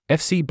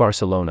FC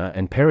Barcelona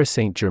and Paris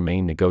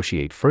Saint-Germain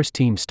negotiate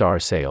first-team star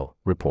sale,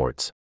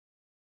 reports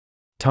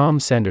Tom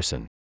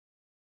Sanderson.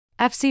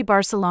 FC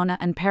Barcelona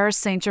and Paris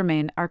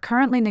Saint-Germain are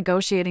currently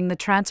negotiating the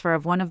transfer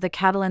of one of the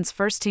Catalans'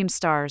 first-team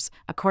stars,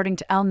 according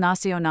to El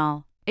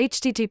Nacional.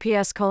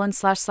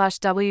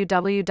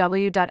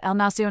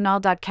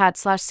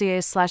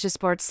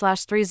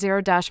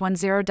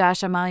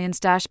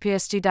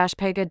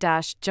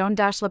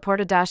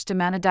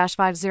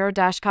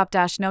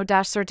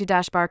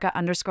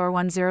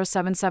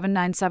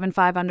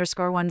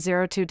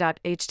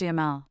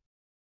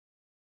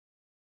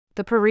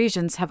 The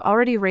Parisians have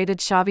already raided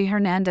Xavi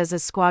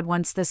Hernandez's squad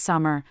once this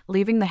summer,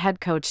 leaving the head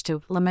coach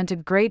to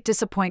lamented great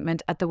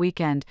disappointment at the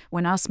weekend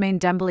when Ousmane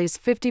Dembele's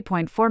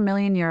 €50.4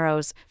 million,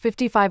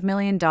 $55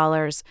 million,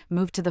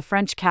 move to the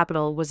French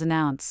capital was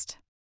announced.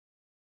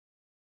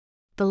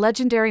 The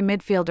legendary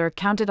midfielder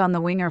counted on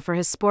the winger for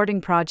his sporting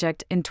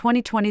project in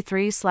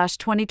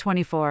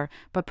 2023/2024,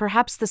 but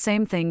perhaps the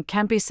same thing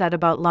can't be said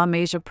about La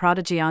Masia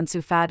prodigy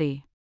Ansu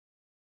Fati.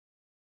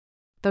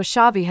 Though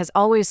Xavi has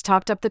always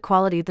talked up the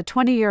quality the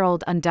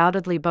 20-year-old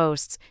undoubtedly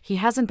boasts, he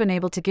hasn't been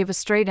able to give a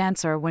straight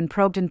answer when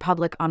probed in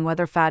public on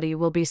whether Fati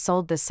will be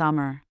sold this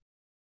summer.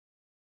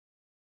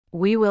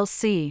 We will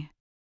see.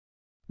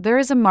 There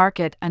is a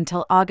market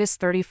until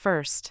August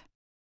 31st.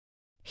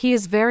 He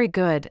is very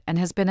good and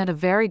has been at a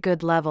very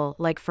good level,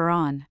 like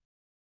Ferran.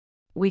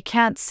 We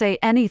can't say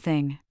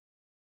anything.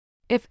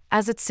 If,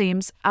 as it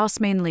seems,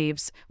 Ousmane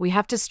leaves, we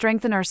have to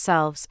strengthen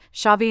ourselves,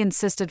 Xavi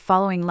insisted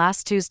following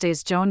last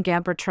Tuesday's Joan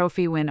Gamper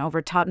Trophy win over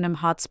Tottenham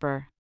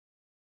Hotspur.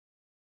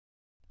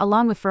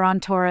 Along with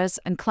Ferran Torres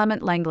and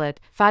Clement Lenglet,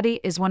 Fati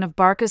is one of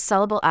Barca's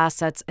sellable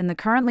assets in the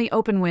currently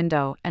open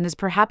window and is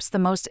perhaps the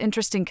most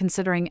interesting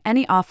considering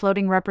any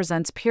offloading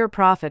represents pure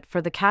profit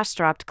for the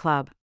cash-strapped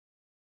club.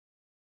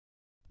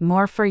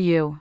 More for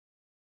you.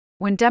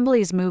 When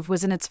Dembele's move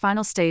was in its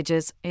final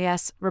stages,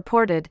 AS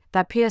reported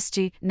that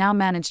PSG, now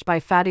managed by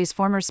Fati's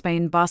former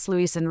Spain boss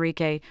Luis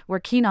Enrique,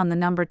 were keen on the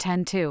number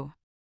 10 too.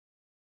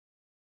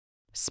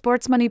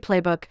 Sports Money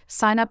Playbook.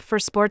 Sign up for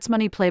Sports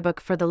Money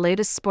Playbook for the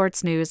latest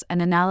sports news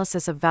and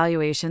analysis of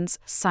valuations,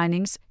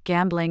 signings,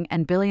 gambling,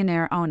 and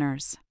billionaire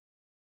owners.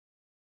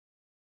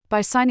 By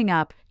signing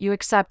up, you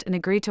accept and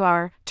agree to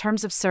our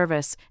terms of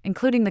service,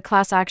 including the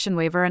class action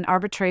waiver and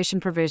arbitration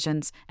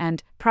provisions,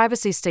 and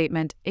privacy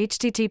statement,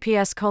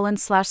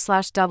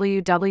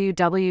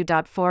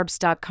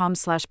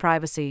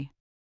 https://www.forbes.com/privacy.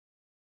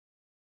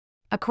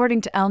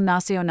 According to El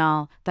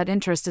Nacional, that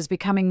interest is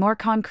becoming more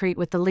concrete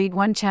with the League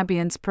One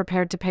champions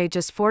prepared to pay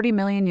just €40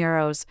 million,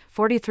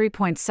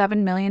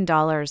 $43.7 million,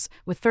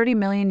 with €30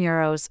 million,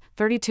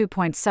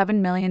 $32.7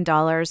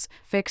 million,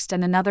 fixed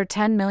and another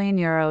 €10 million,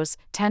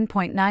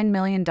 $10.9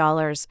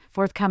 million,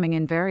 forthcoming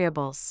in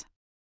variables.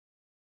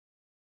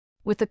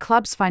 With the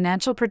club's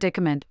financial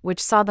predicament,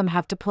 which saw them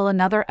have to pull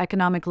another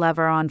economic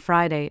lever on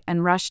Friday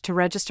and rush to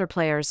register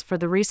players for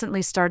the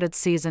recently started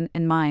season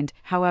in mind,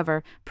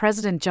 however,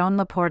 President Joan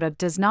Laporta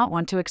does not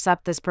want to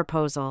accept this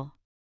proposal.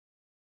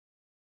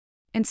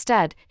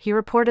 Instead, he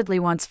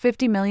reportedly wants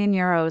 €50 million,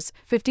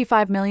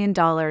 $55 million,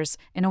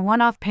 in a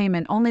one-off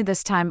payment only.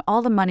 This time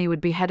all the money would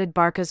be headed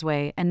Barca's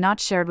way and not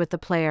shared with the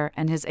player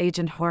and his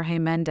agent Jorge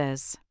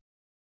Mendes.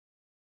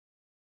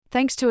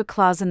 Thanks to a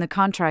clause in the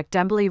contract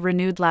Dembele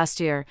renewed last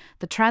year,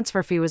 the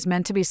transfer fee was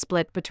meant to be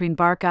split between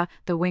Barca,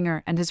 the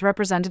winger, and his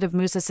representative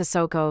Moussa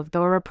Sissoko,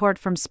 though a report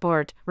from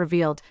Sport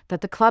revealed that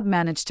the club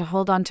managed to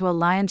hold on to a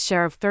lion's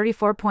share of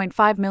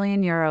 €34.5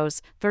 million,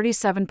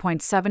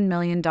 $37.7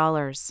 million.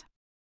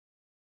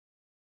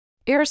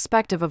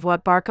 Irrespective of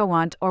what Barca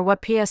want or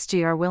what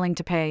PSG are willing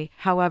to pay,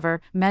 however,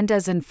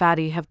 Mendes and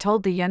Fati have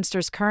told the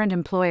youngsters' current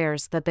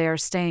employers that they are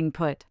staying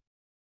put.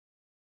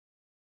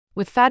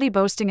 With Fati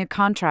boasting a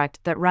contract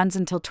that runs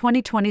until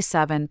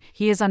 2027,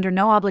 he is under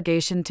no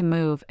obligation to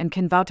move and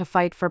can vow to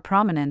fight for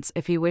prominence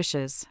if he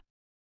wishes.